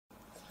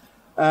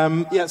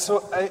Yeah,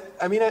 so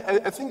I mean,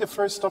 I think the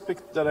first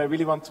topic that I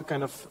really want to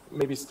kind of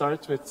maybe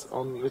start with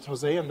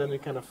Jose, and then we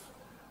kind of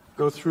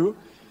go through,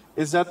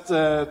 is that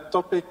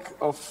topic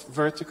of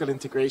vertical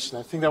integration.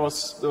 I think there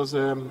was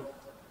a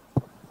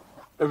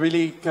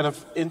really kind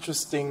of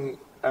interesting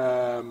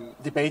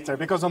debate there,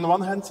 because on the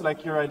one hand,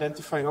 like, you're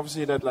identifying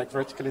obviously that like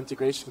vertical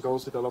integration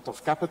goes with a lot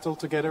of capital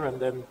together, and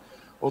then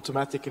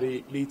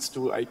automatically leads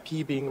to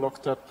IP being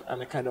locked up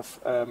and a kind of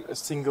a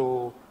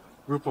single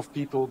group of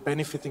people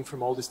benefiting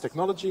from all this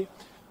technology.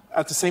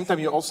 At the same time,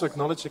 you also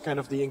acknowledge the kind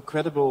of the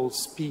incredible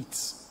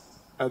speeds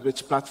at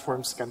which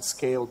platforms can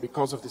scale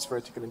because of this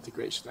vertical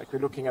integration. Like, we're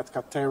looking at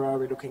Katera,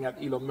 we're looking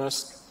at Elon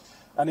Musk,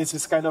 and it's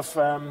this kind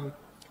of,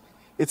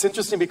 it's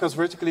interesting because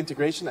vertical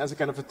integration as a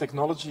kind of a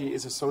technology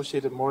is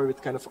associated more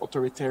with kind of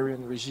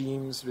authoritarian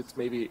regimes, with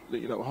maybe,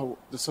 you know, how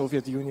the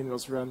Soviet Union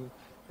was run,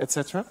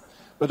 etc.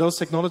 But those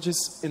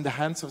technologies in the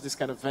hands of this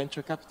kind of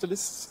venture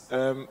capitalists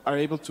are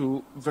able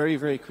to very,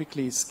 very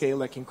quickly scale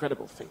like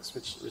incredible things,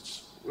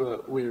 which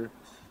we're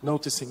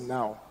noticing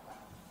now.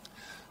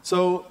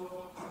 So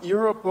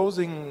you're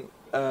opposing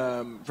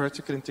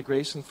vertical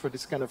integration for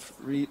this kind of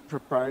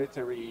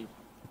proprietary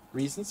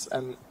reasons.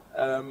 And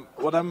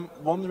what I'm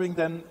wondering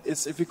then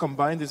is if you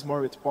combine this more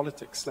with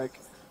politics, like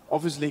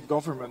obviously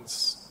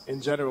governments in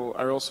general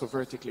are also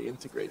vertically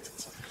integrated.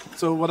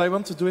 So what I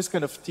want to do is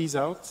kind of tease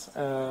out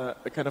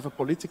a kind of a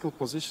political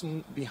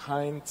position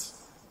behind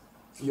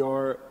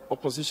your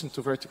opposition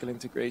to vertical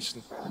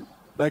integration.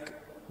 Like,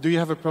 do you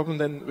have a problem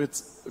then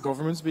with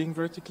governments being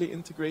vertically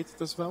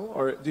integrated as well?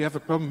 Or do you have a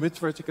problem with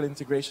vertical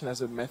integration as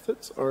a method?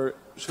 Or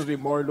should we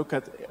more look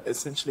at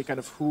essentially kind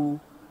of who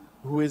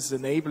is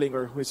enabling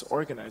or who is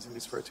organizing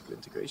this vertical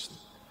integration?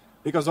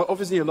 Because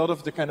obviously a lot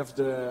of the kind of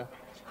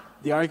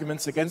the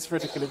arguments against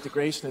vertical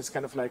integration is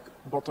kind of like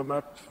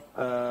bottom-up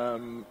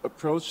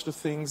approach to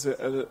things,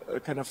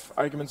 kind of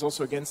arguments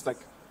also against like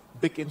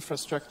big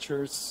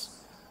infrastructures.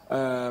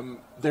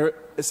 They're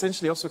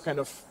essentially also kind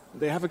of,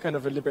 they have a kind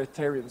of a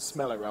libertarian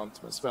smell around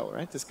them as well,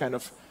 right? This kind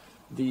of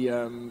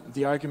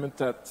the argument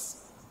that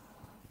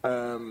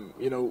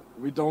you know,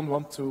 we don't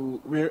want to,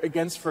 we're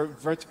against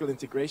vertical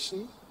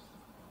integration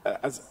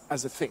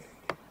as a thing,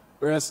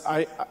 whereas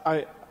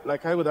I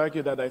would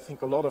argue that I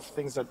think a lot of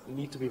things that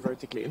need to be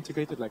vertically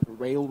integrated, like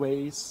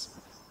railways,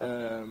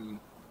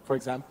 for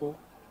example,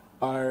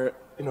 are,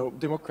 you know,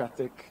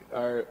 democratic,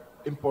 are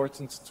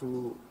important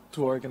to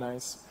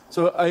organize.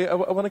 So I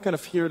want to kind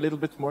of hear a little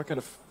bit more kind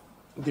of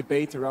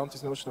debate around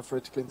this notion of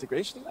vertical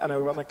integration, and I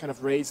want to kind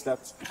of raise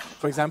that,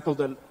 for example,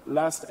 the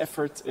last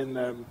effort in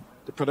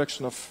the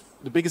production of,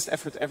 the biggest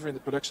effort ever in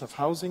the production of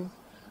housing,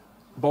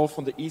 both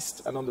on the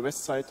east and on the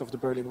west side of the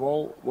Berlin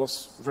Wall,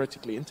 was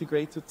vertically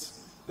integrated.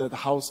 That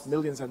housed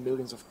millions and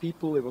millions of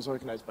people. It was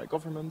organized by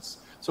governments.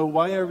 So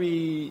why are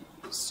we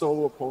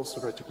so opposed to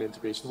vertical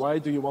integration? Why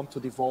do you want to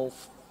devolve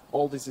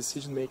all this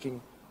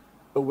decision-making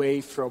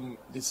away from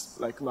these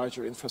like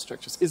larger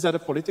infrastructures? Is that a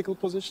political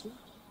position?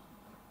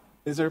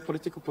 Is there a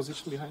political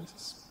position behind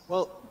this?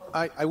 Well,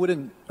 I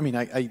wouldn't, I mean,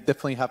 I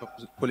definitely have a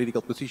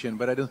political position,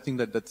 but I don't think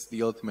that that's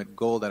the ultimate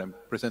goal that I'm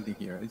presenting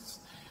here. It's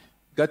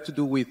got to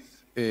do with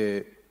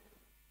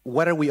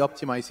what are we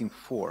optimizing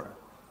for?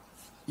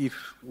 If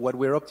what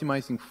we're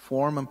optimizing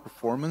form and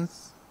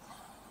performance,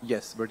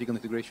 yes, vertical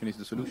integration is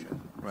the solution,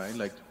 right?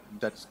 Like,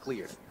 that's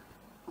clear.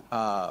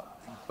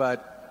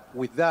 But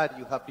with that,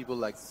 you have people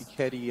like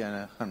Piketty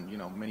and you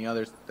know, many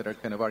others that are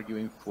kind of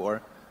arguing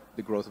for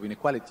the growth of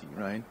inequality,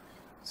 right?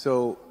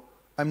 So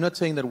I'm not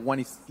saying that one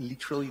is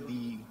literally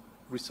the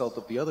result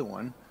of the other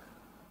one,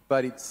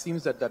 but it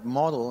seems that that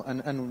model,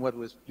 and what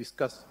was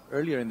discussed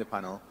earlier in the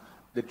panel,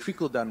 the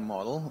trickle-down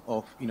model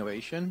of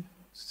innovation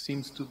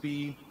seems to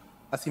be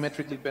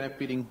asymmetrically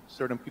benefiting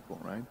certain people,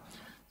 right?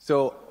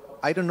 So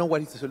I don't know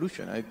what is the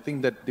solution. I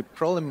think that the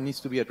problem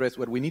needs to be addressed.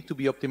 What we need to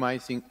be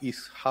optimizing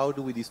is how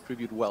do we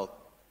distribute wealth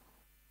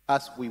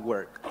as we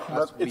work.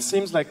 It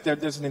seems like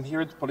there's an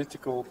inherent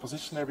political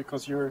position there,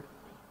 because you're,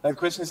 the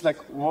question is like,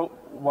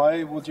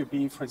 why would you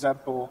be, for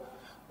example,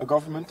 a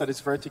government that is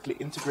vertically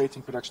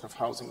integrating production of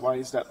housing? Why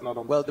is that not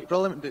on the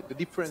problem, the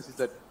difference is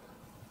that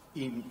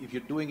if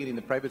you're doing it in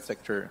the private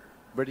sector,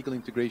 vertical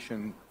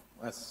integration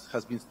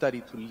has been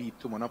studied to lead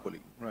to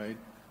monopoly, right?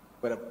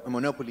 But a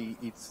monopoly,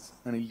 it's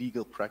an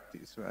illegal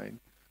practice, right?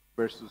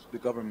 Versus the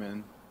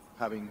government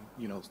having,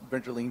 you know,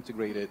 vertically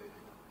integrated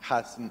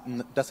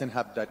doesn't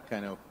have that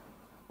kind of,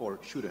 or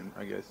shouldn't,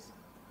 I guess,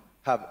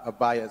 have a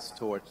bias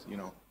towards, you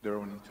know, their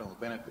own internal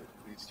benefit.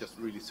 It's just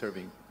really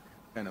serving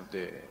kind of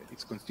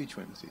its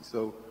constituency.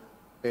 So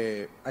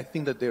I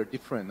think that they're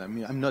different. I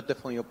mean, I'm not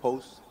definitely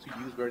opposed to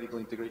use vertical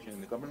integration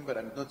in the government, but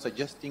I'm not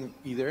suggesting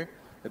either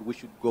that we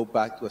should go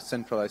back to a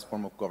centralized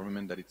form of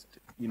government that it's,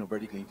 you know,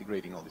 vertically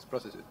integrating all these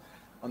processes.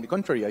 On the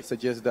contrary, I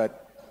suggest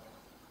that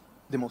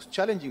the most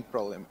challenging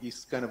problem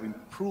is kind of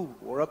improve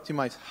or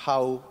optimize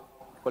how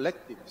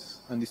collectives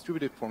and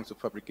distributed forms of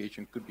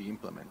fabrication could be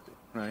implemented,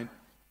 right?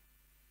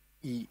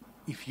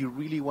 If you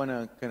really want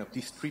to kind of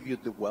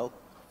distribute the wealth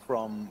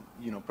from,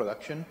 you know,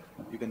 production,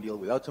 you can deal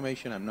with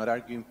automation. I'm not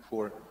arguing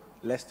for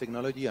less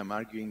technology. I'm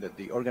arguing that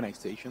the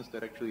organizations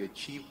that actually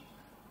achieve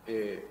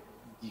the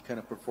kind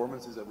of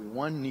performances that we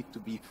want need to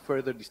be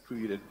further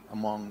distributed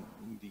among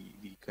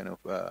the kind of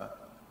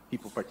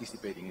people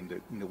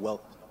participating in the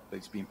wealth that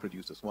is being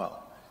produced as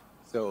well.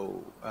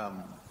 So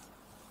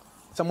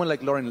someone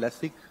like Lauren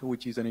Lessig,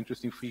 which is an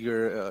interesting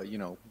figure,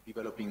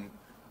 developing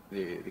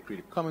the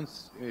Creative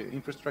Commons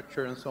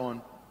infrastructure and so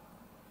on,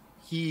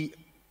 he's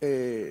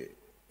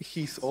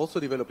also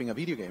developing a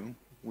video game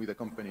with a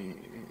company,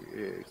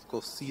 it's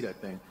called Seed, I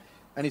think.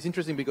 And it's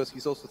interesting because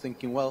he's also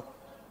thinking, well,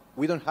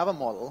 we don't have a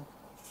model.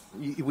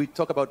 If we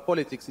talk about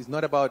politics, it's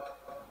not about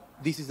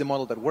this is the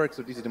model that works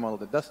or this is the model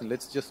that doesn't.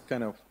 Let's just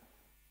kind of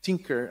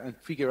tinker and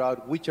figure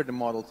out which are the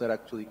models that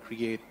actually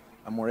create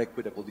a more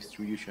equitable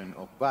distribution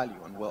of value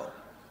and wealth.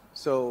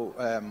 So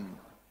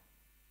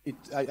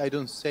I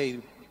don't say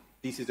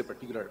this is a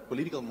particular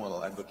political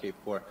model I advocate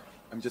for.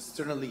 I'm just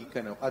certainly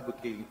kind of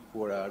advocating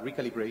for a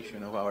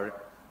recalibration of our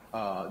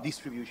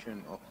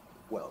distribution of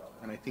wealth.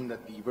 And I think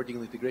that the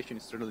vertical integration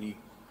is certainly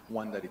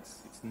one that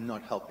it's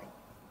not helping.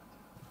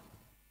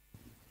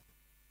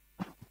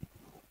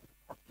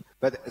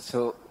 But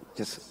so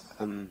just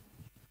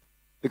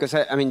because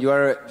I mean you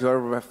are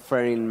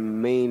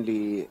referring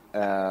mainly,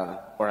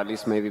 or at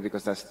least maybe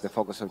because that's the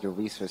focus of your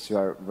research, you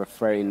are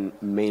referring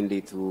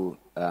mainly to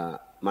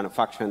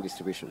manufacture and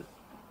distribution,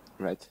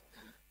 right?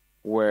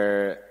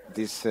 Where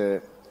this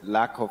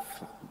lack of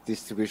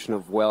distribution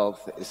of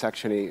wealth is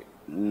actually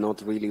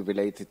not really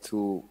related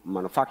to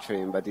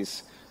manufacturing, but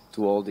is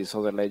to all these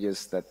other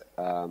layers that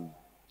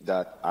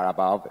that are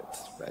above it,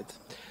 right?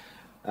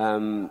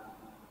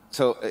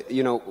 So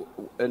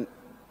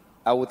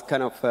I would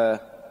kind of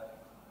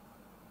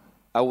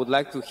I would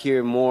like to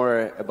hear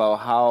more about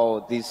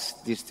how this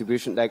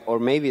distribution, or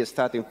maybe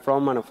starting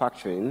from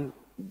manufacturing,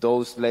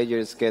 those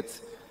layers get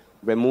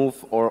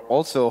removed or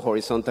also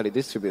horizontally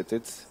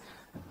distributed,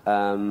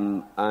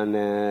 and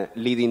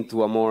leading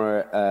to a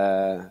more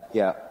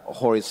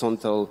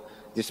horizontal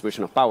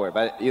distribution of power.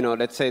 But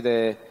let's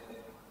say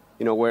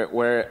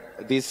where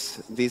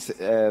this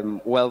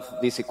wealth,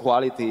 this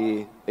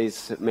equality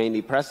is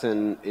mainly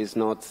present is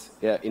not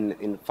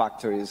in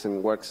factories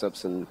and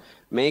workshops and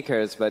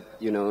makers, but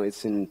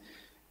it's in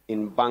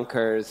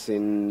bankers,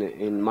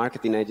 in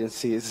marketing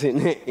agencies,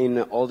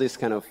 in all these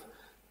kind of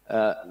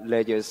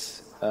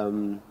layers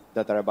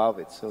that are above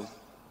it. So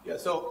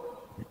so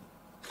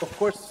of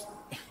course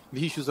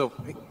the issues of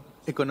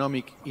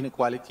economic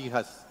inequality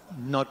has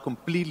not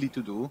completely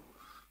to do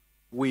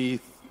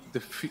with the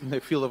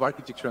field of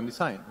architecture and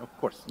design, of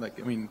course.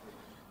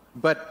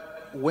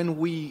 But when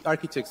we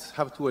architects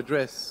have to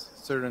address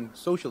certain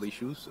social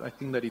issues, I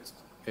think that it's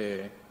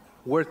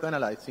worth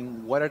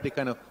analyzing what are the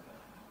kind of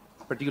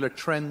particular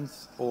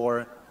trends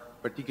or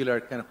particular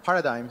kind of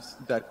paradigms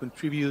that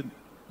contribute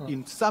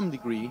in some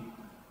degree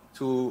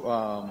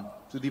to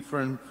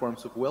different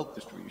forms of wealth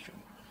distribution.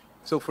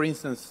 So, for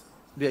instance,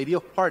 the idea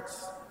of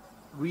parts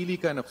really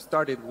kind of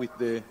started with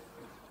the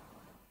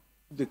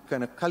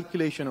kind of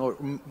calculation or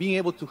being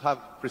able to have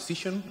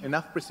precision,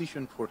 enough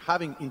precision for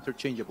having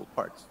interchangeable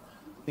parts.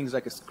 Things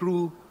like a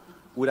screw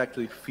would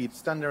actually feed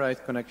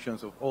standardized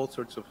connections of all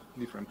sorts of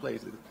different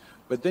places.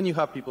 But then you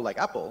have people like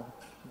Apple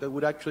that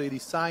would actually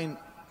design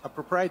a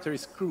proprietary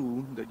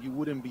screw that you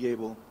wouldn't be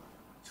able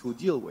to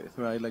deal with,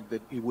 right? Like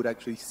that it would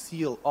actually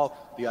seal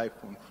off the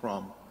iPhone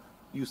from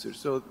users.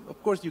 So,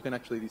 of course, you can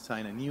actually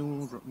design a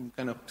new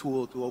kind of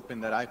tool to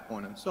open that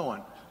iPhone and so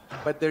on.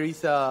 But there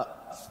is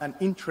an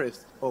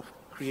interest of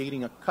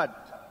creating a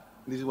cut,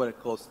 this is what I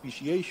call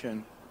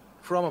speciation,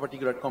 from a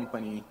particular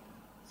company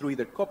through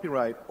either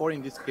copyright or,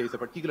 in this case, a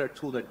particular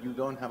tool that you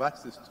don't have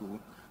access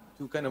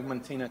to kind of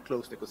maintain a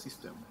closed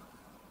ecosystem.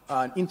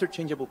 An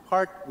interchangeable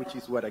part, which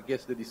is what I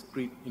guess the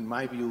discrete, in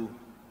my view,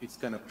 is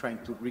kind of trying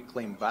to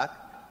reclaim back,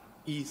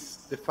 is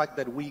the fact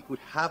that we could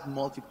have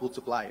multiple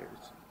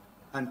suppliers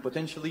and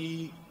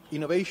potentially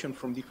innovation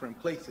from different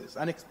places,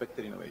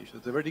 unexpected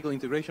innovations. The vertical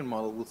integration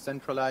model will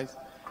centralize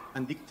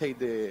and dictate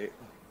the,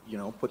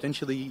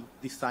 potentially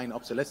design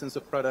obsolescence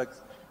of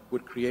products,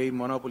 would create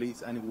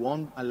monopolies, and it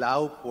won't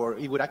allow for,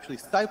 it would actually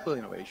stifle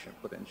innovation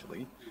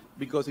potentially,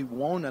 because it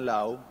won't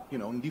allow,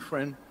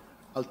 different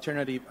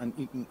alternative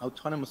and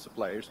autonomous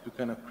suppliers to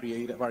kind of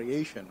create a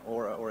variation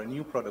or a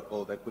new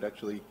protocol that could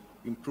actually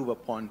improve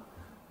upon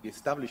the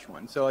established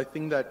one. So I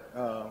think that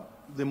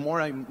the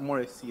more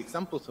I see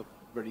examples of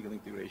vertical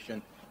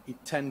integration,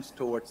 it tends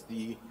towards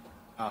the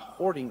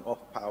hoarding of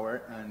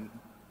power and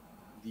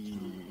the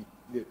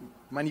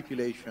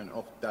manipulation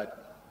of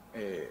that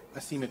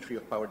asymmetry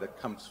of power that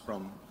comes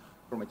from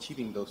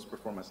achieving those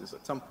performances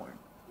at some point.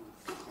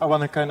 I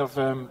want to kind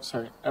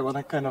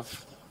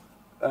of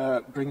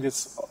bring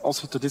this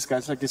also to this,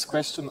 guys, like this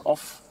question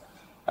of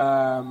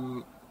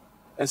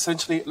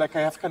essentially, like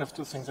I have kind of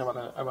two things I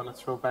want to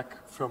throw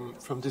back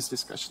from this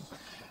discussion.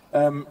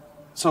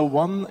 So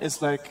one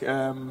is like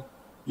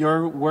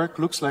your work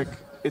looks like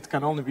it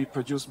can only be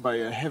produced by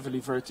a heavily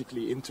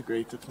vertically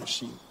integrated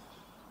machine.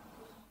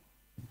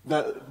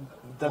 That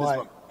is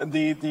one. And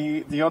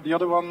the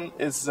other one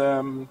is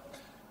a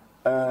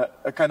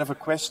kind of a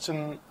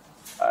question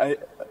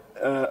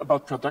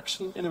about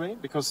production in a way,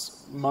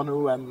 because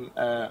Manu and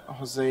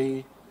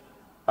Jose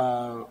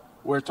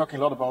were talking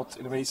a lot about,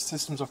 in a way,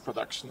 systems of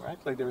production, right?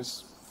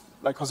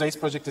 Like Jose's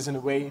project is in a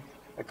way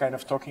kind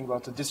of talking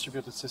about a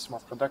distributed system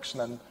of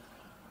production and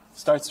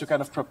starts to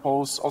kind of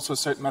propose also a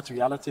certain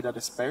materiality that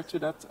is paired to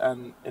that,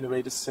 and in a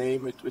way the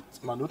same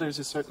with Manu, there's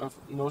a certain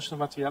notion of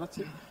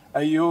materiality.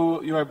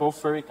 You are both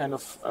very kind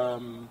of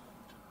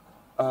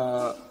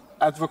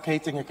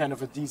advocating a kind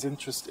of a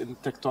disinterest in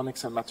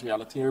tectonics and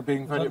materiality. You're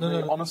being very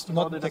honest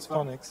about it. Not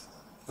tectonics,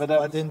 well.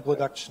 but in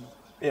production.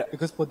 Yeah.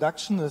 Because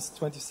production is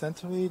 20th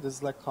century, this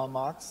is like Karl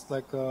Marx,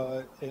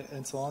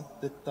 and so on,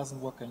 that doesn't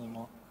work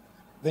anymore.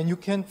 When you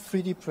can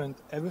 3D print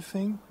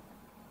everything,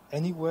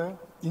 anywhere,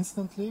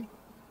 instantly,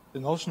 the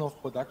notion of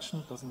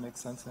production doesn't make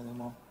sense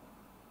anymore.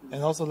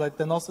 And also,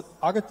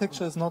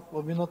 architecture is not,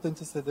 we're not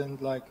interested in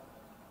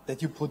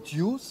that you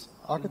produce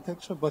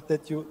architecture, but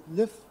that you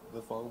live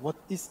with what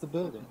is the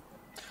building.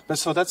 But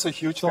so that's a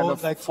huge kind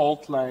of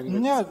fault line.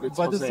 With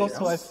but Jose, it's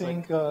also, I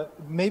think,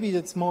 maybe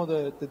it's more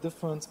the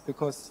difference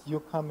because you're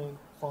coming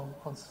from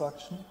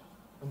construction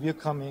and we're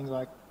coming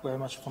very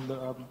much from the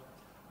urban.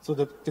 So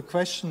the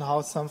question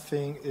how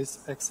something is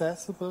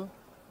accessible,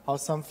 how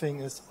something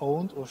is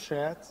owned or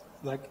shared,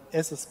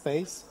 as a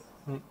space,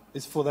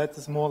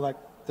 is more like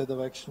the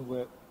direction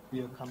where we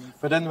are coming from.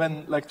 But then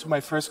when, to my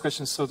first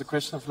question, so the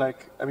question of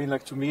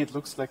to me it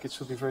looks like it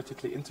should be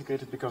vertically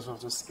integrated because of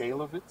the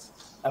scale of it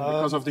and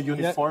because of the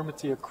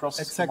uniformity across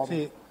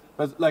exactly.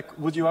 the model. But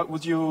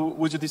would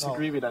you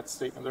disagree with that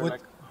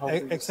statement?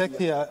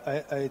 Exactly,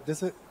 I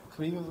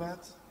disagree with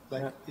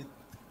that. It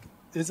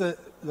is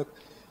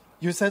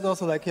you said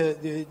also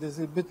there's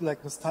a bit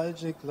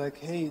nostalgic,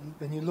 hey,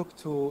 when you look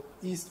to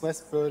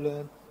East-West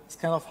Berlin, it's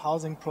kind of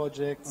housing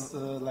projects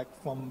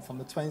from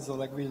the 20s, or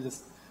really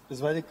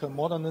this radical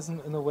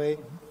modernism in a way,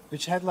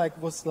 which had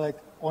was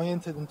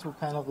oriented into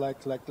kind of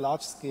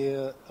large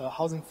scale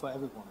housing for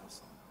everyone.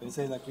 Also. They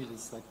say really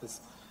it's this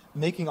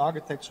making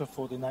architecture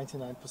for the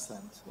 99%.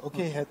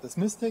 Okay, it had this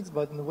mistakes,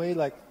 but in a way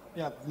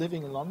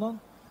living in London,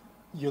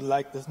 you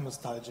like this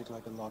nostalgic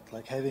a lot,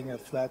 having a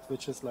flat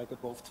which is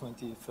above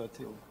 20,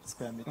 30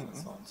 square meters and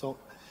so on. So,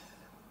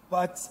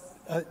 but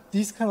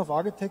this kind of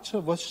architecture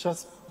was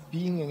just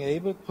being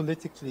enabled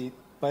politically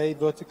by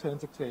vertical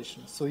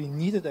integration. So you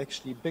needed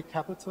actually big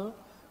capital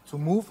to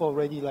move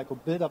already or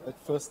build up at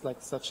first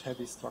such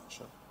heavy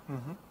structure.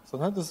 So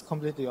now this is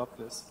completely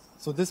obvious.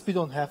 So this we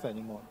don't have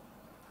anymore.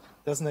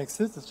 Doesn't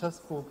exist. It's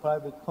just for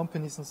private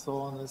companies and so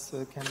on. This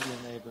can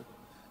be enabled.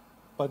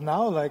 But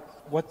now,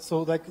 it's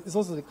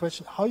also the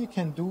question how you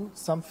can do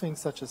something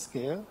such a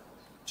scale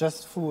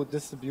just through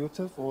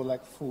distributive or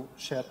through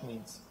shared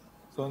means.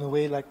 So in a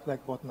way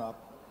like bottom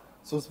up.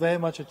 So it's very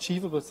much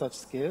achievable such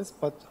scales,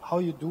 but how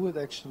you do it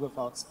actually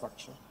without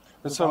structure.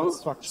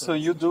 So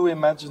you do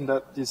imagine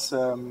that this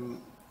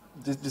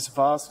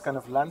vast kind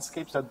of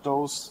landscapes, that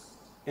those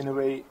in a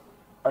way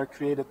are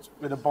created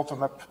with a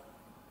bottom-up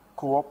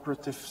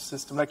cooperative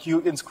system.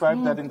 You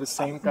inscribe that in the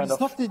same kind of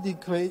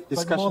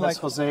discussion as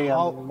Jose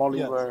and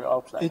Molly were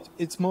outlined.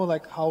 It's more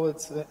how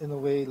it's in a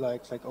way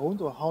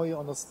owned, or how you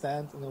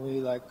understand in a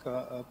way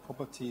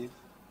property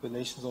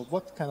relations, or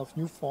what kind of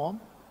new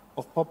form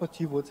of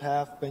property would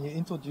have when you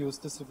introduce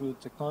distributed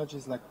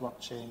technologies like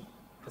blockchain,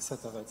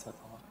 etc., etc.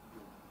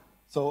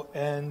 So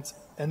and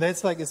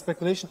that's a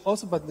speculation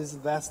also, but these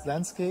vast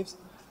landscapes.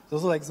 It's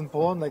also it's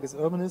important. As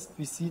urbanists,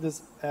 we see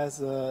this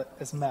as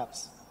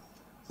maps.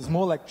 It's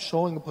more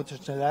showing a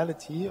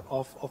potentiality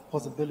of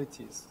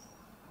possibilities.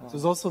 So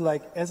it's also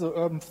as an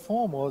urban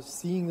form, or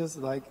seeing this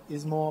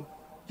is more,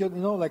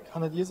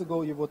 100 years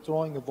ago you were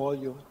drawing a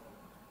volume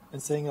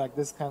and saying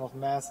this kind of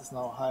mass is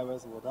now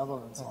high-res or whatever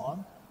and so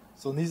on.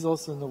 So this is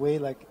also in a way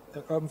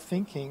urban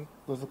thinking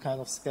with a kind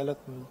of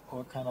skeleton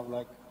or kind of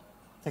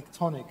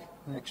tectonic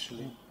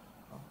actually.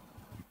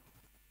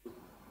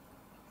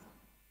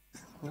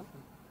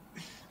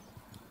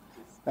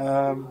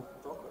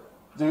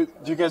 Do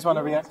you guys want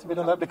to react a bit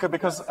on that?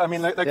 Because I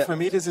mean, for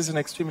me, this is an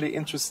extremely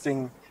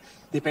interesting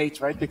debate,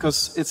 right?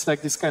 Because it's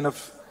this kind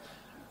of,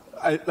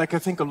 I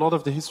think a lot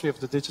of the history of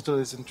the digital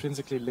is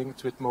intrinsically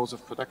linked with modes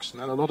of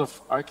production, and a lot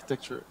of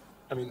architecture.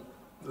 I mean,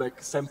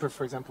 Semper,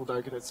 for example, the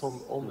architect, it's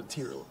all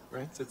material,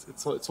 right?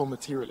 It's all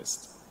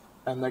materialist.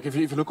 And if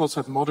you look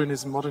also at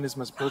modernism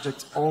as a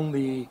project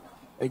only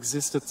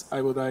existed,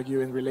 I would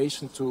argue, in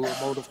relation to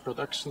a mode of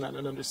production and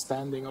an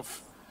understanding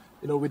of,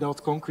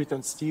 without concrete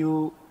and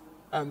steel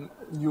and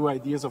new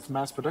ideas of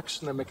mass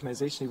production and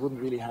mechanization, you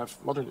wouldn't really have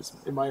modernism,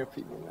 in my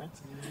opinion, right?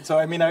 So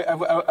I mean,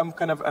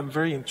 I'm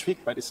very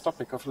intrigued by this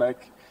topic of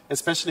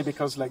especially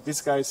because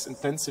these guys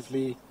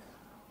intensively,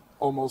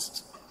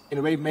 almost in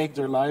a way, make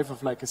their life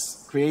of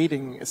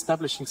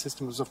establishing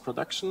systems of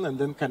production and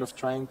then kind of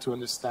trying to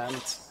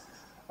understand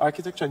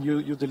architecture, and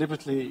you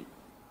deliberately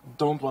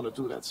don't want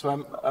to do that. So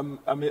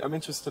I'm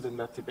interested in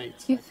that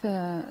debate. If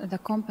the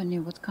company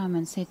would come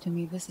and say to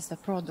me, this is a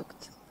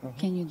product,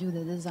 can you do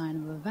the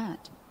design with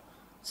that?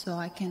 So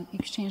I can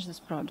exchange this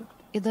product.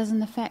 It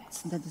doesn't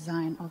affect the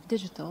design of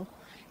digital.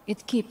 it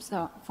keeps,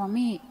 for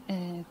me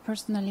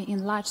personally, in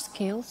large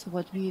scales,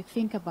 what we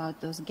think about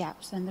those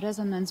gaps and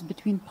resonance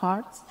between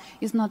parts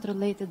is not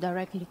related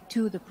directly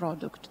to the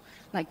product,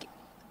 like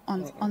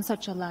on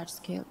such a large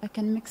scale. I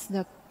can mix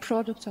the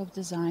product of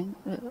design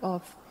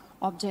of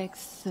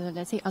objects,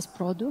 let's say, as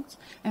products,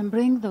 and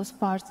bring those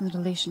parts in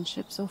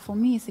relationship. So for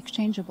me, it's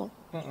exchangeable.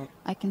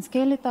 I can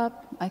scale it up.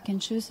 I can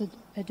choose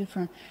a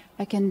different.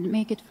 I can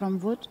make it from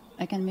wood.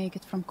 I can make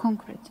it from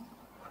concrete.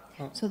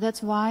 So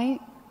that's why,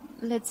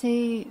 let's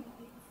say,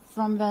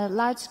 from the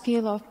large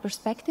scale of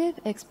perspective,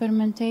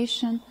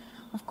 experimentation,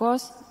 of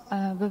course,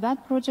 with that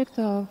project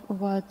of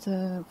what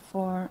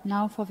for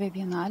the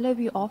Biennale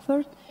we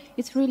offered,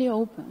 it's really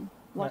open.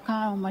 What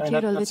kind of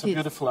material that's it is. a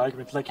beautiful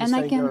argument. Like you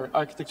say, your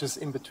architecture is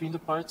in between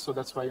the parts, so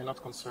that's why you're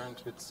not concerned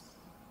with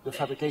the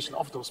fabrication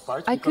of those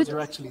parts, because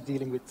you're actually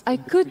dealing with... I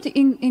could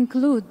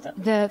include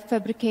the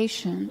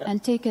fabrication and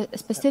take a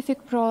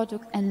specific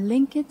product and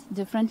link it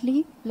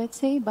differently, let's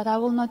say, but I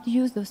will not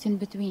use those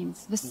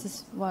in-betweens. This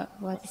is what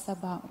it's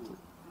about.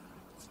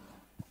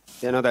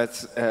 Yeah, no,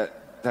 that's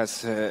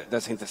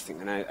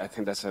interesting, and I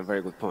think that's a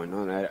very good point.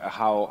 No?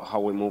 How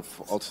we move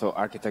also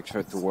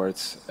architecture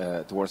towards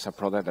a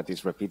product that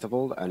is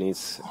repeatable and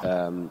is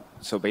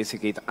so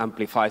basically it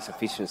amplifies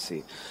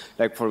efficiency.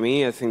 Like for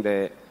me, I think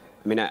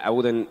I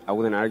wouldn't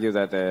argue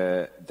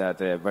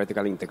that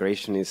vertical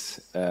integration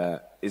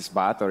is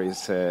bad or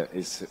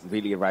is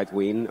really right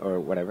wing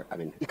or whatever. I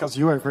mean, because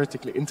you are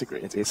vertically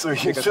integrated. So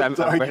because I'm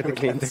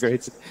vertically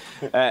integrated.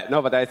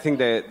 No, but I think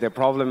the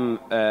problem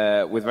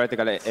with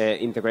vertical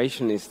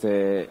integration is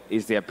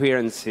the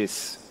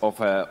appearances of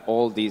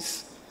all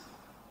these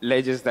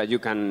ledges that you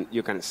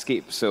can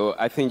skip. So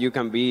I think you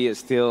can be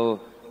still,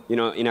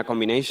 in a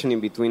combination in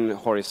between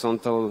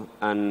horizontal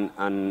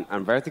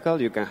and vertical,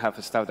 you can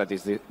have stuff that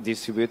is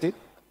distributed,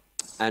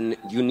 and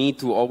you need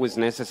to always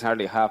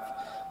necessarily have,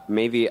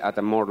 maybe at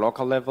a more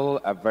local level,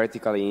 a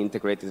vertically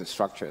integrated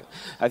structure.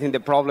 I think the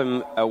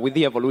problem with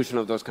the evolution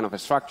of those kind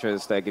of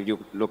structures, like if you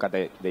look at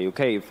the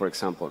UK, for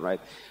example,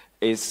 right,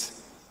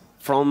 is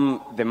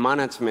from the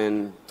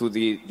management to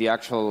the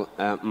actual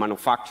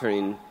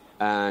manufacturing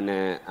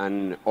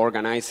and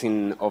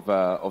organizing of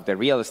the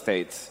real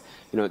estate.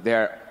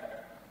 There are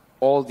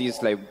all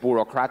these like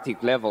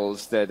bureaucratic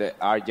levels that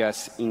are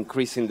just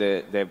increasing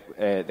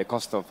the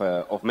cost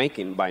of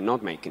making by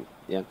not making.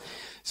 Yeah,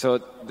 so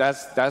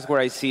that's where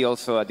I see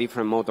also a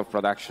different mode of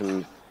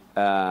production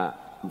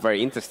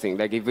very interesting.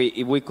 Like if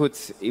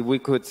we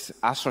could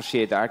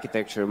associate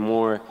architecture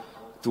more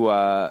to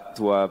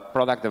a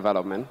product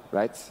development,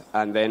 right?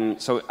 And then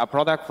so a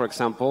product, for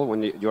example,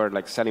 when you're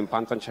like selling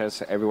Panton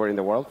chairs everywhere in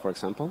the world, for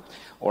example,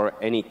 or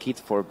any kit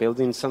for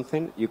building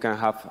something, you can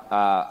have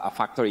a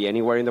factory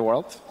anywhere in the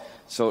world.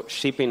 So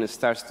shipping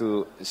starts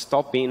to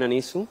stop being an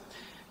issue,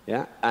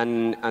 yeah.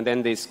 And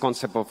then this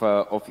concept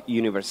of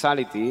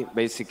universality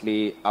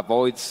basically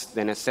avoids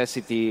the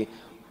necessity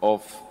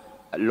of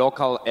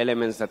local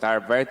elements that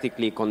are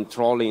vertically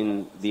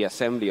controlling the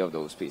assembly of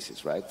those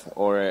pieces, right?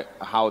 Or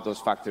how those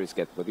factories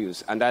get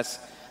produced. And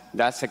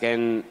that's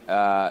again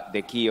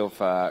the key of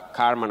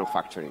car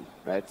manufacturing,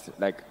 right?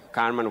 Like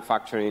car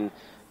manufacturing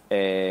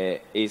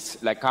is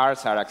like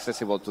cars are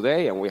accessible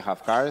today, and we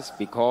have cars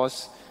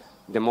because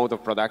the mode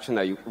of production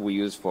that we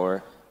use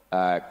for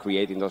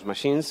creating those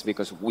machines,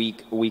 because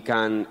we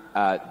can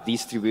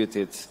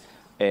distribute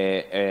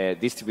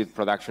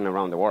production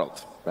around the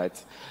world,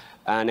 right?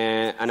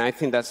 And I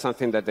think that's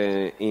something that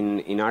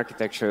in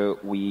architecture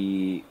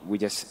we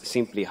just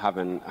simply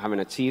haven't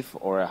achieved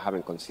or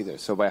haven't considered.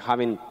 So by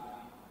having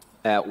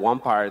one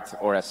part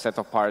or a set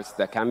of parts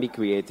that can be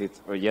created,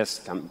 or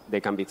they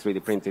can be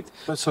 3D printed.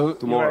 So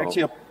tomorrow. You're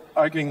actually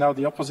arguing now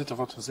the opposite of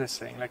what Jose is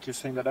saying. Like you're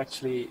saying that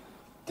actually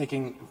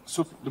taking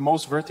the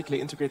most vertically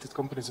integrated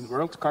companies in the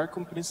world, car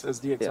companies, as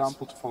the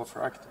example to follow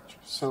for architecture.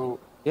 So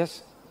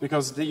yes.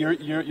 Because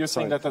you're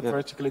saying that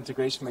vertical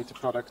integration made the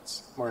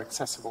products more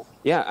accessible.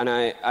 Yeah,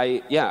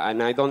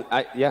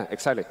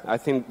 exactly. I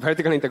think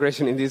vertical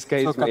integration in this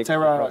case makes the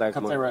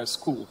product more. Katera is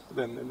cool.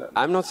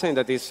 I'm not saying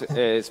that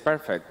it's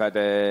perfect, but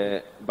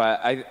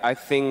I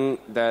think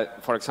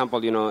that, for example,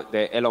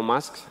 the Elon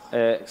Musk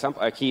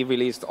example, he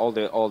released all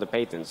the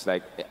patents.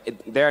 Like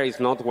there is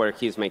not where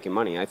he's making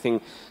money. I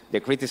think the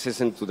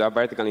criticism to that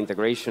vertical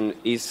integration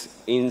is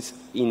in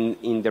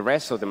the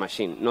rest of the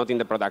machine, not in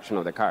the production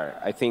of the car.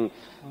 I think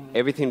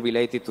everything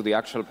related to the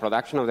actual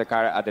production of the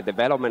car at the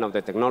development of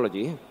the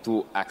technology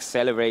to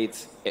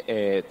accelerate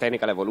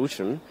technical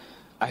evolution,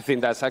 I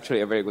think that's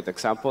actually a very good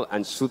example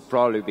and should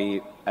probably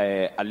be,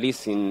 at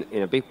least in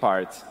a big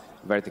part,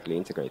 vertically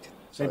integrated.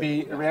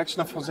 Maybe a reaction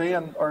of Jose,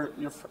 or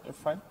you're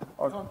fine?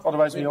 Or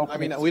otherwise we open. I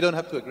mean, we don't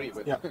have to agree.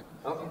 But yeah.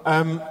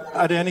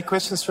 Are there any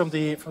questions from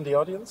the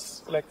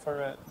audience, like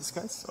for these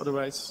guys?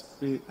 Otherwise,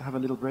 we have a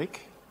little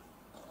break.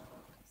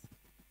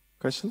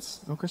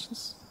 Questions? No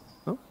questions?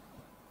 No?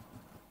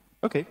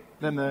 Okay.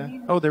 Then,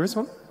 there is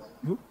one.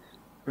 Who?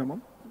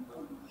 Ramon?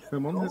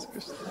 Ramon has a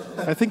question.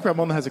 I think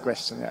Ramon has a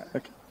question. Yeah.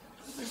 Okay.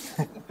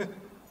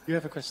 You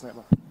have a question,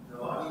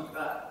 Ramon.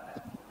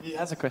 He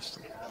has a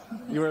question.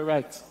 You were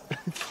right.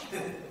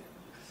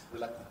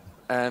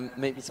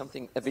 Maybe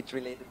something a bit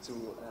related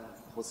to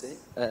Jose,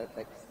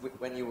 like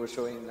when you were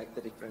showing like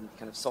the different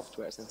kind of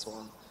softwares and so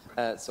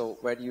on. So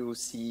where do you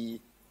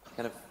see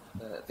kind of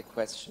the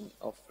question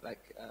of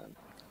like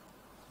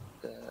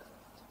the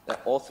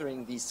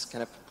authoring these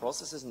kind of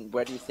processes, and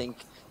where do you think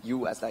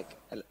you as like,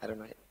 I don't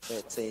know,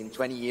 let's say in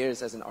 20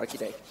 years as an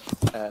architect,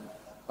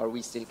 are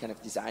we still kind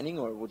of designing,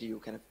 or would you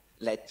kind of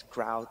let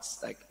crowds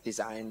like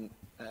design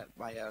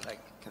via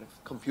like kind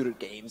of computer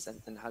games,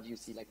 and how do you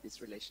see like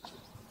this relationship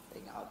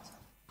playing out?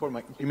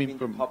 You mean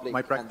from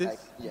my practice? Like,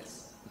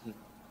 yes.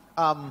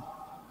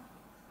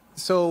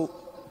 So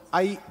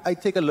I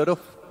take a lot of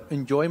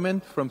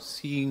enjoyment from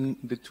seeing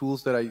the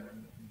tools that I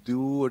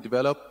do or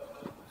develop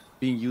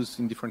being used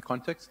in different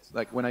contexts.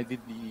 Like when I did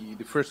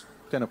the first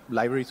kind of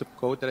libraries of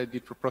code that I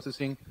did for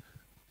processing,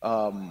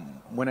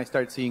 when I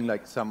started seeing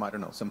like some, I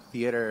don't know, some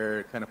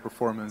theater kind of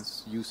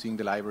performance using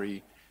the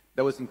library,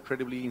 that was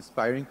incredibly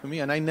inspiring for me.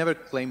 And I never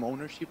claim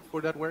ownership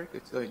for that work.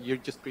 It's you're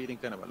just creating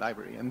kind of a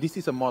library. And this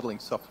is a modeling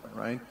software,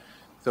 right?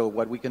 So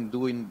what we can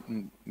do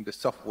in the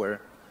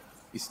software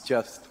is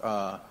just,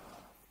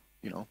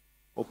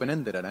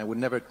 open-ended. And I would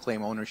never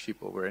claim ownership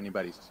over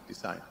anybody's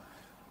design.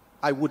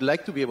 I would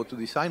like to be able to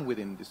design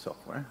within this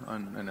software,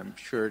 and I'm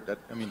sure that,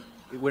 I mean,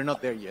 we're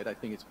not there yet. I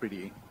think it's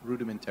pretty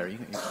rudimentary.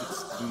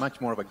 It's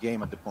much more of a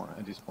game at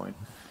this point.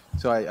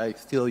 So I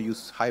still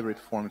use hybrid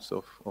forms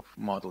of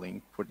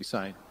modeling for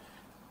design.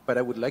 But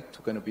I would like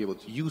to kind of be able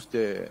to use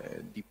the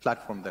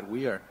platform that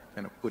we are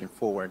kind of putting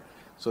forward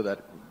so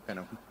that kind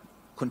of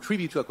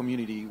contribute to a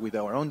community with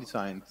our own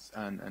designs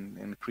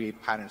and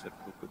create patterns that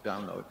people could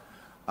download.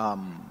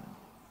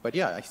 But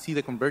yeah, I see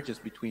the convergence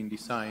between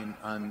design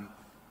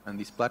and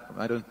this platform.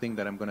 I don't think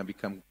that I'm going to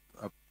become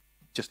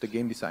just a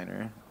game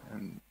designer.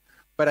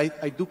 But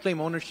I do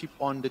claim ownership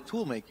on the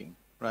tool making,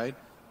 right?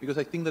 Because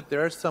I think that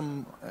there are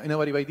some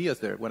innovative ideas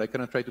there. What I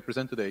kind of try to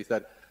present today is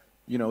that,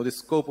 the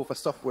scope of a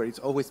software is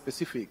always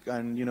specific.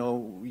 And,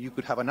 you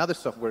could have another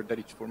software that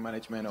is for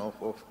management of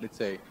let's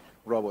say,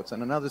 robots,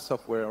 and another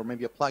software or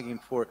maybe a plugin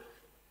for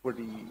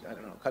the, I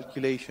don't know,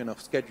 calculation of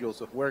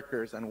schedules of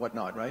workers and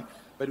whatnot, right?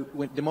 But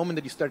the moment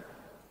that you start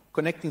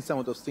connecting some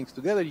of those things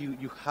together,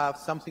 you have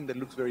something that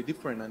looks very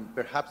different and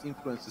perhaps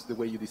influences the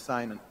way you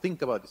design and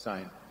think about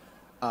design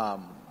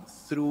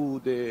through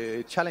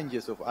the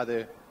challenges of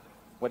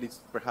what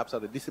is perhaps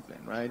other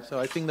discipline, right? So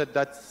I think that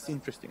that's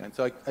interesting. And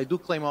so I do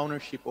claim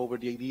ownership over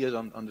the ideas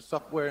on the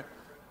software.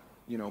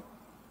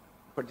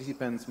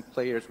 Participants and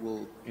players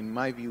will, in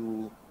my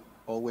view,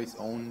 always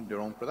own their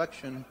own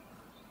production.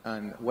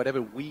 And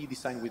whatever we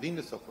design within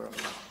the software,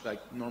 like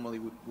normally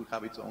would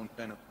have its own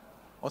kind of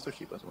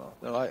authorship as well.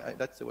 So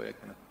that's the way I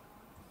kind of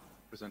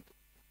present it.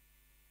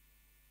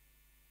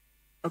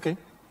 Okay,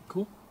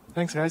 cool.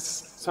 Thanks, guys.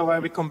 So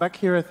we come back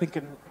here, I think,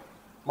 in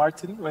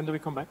Martin. When do we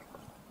come back?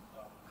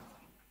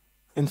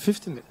 In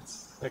 15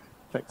 minutes. Okay,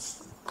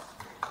 thanks.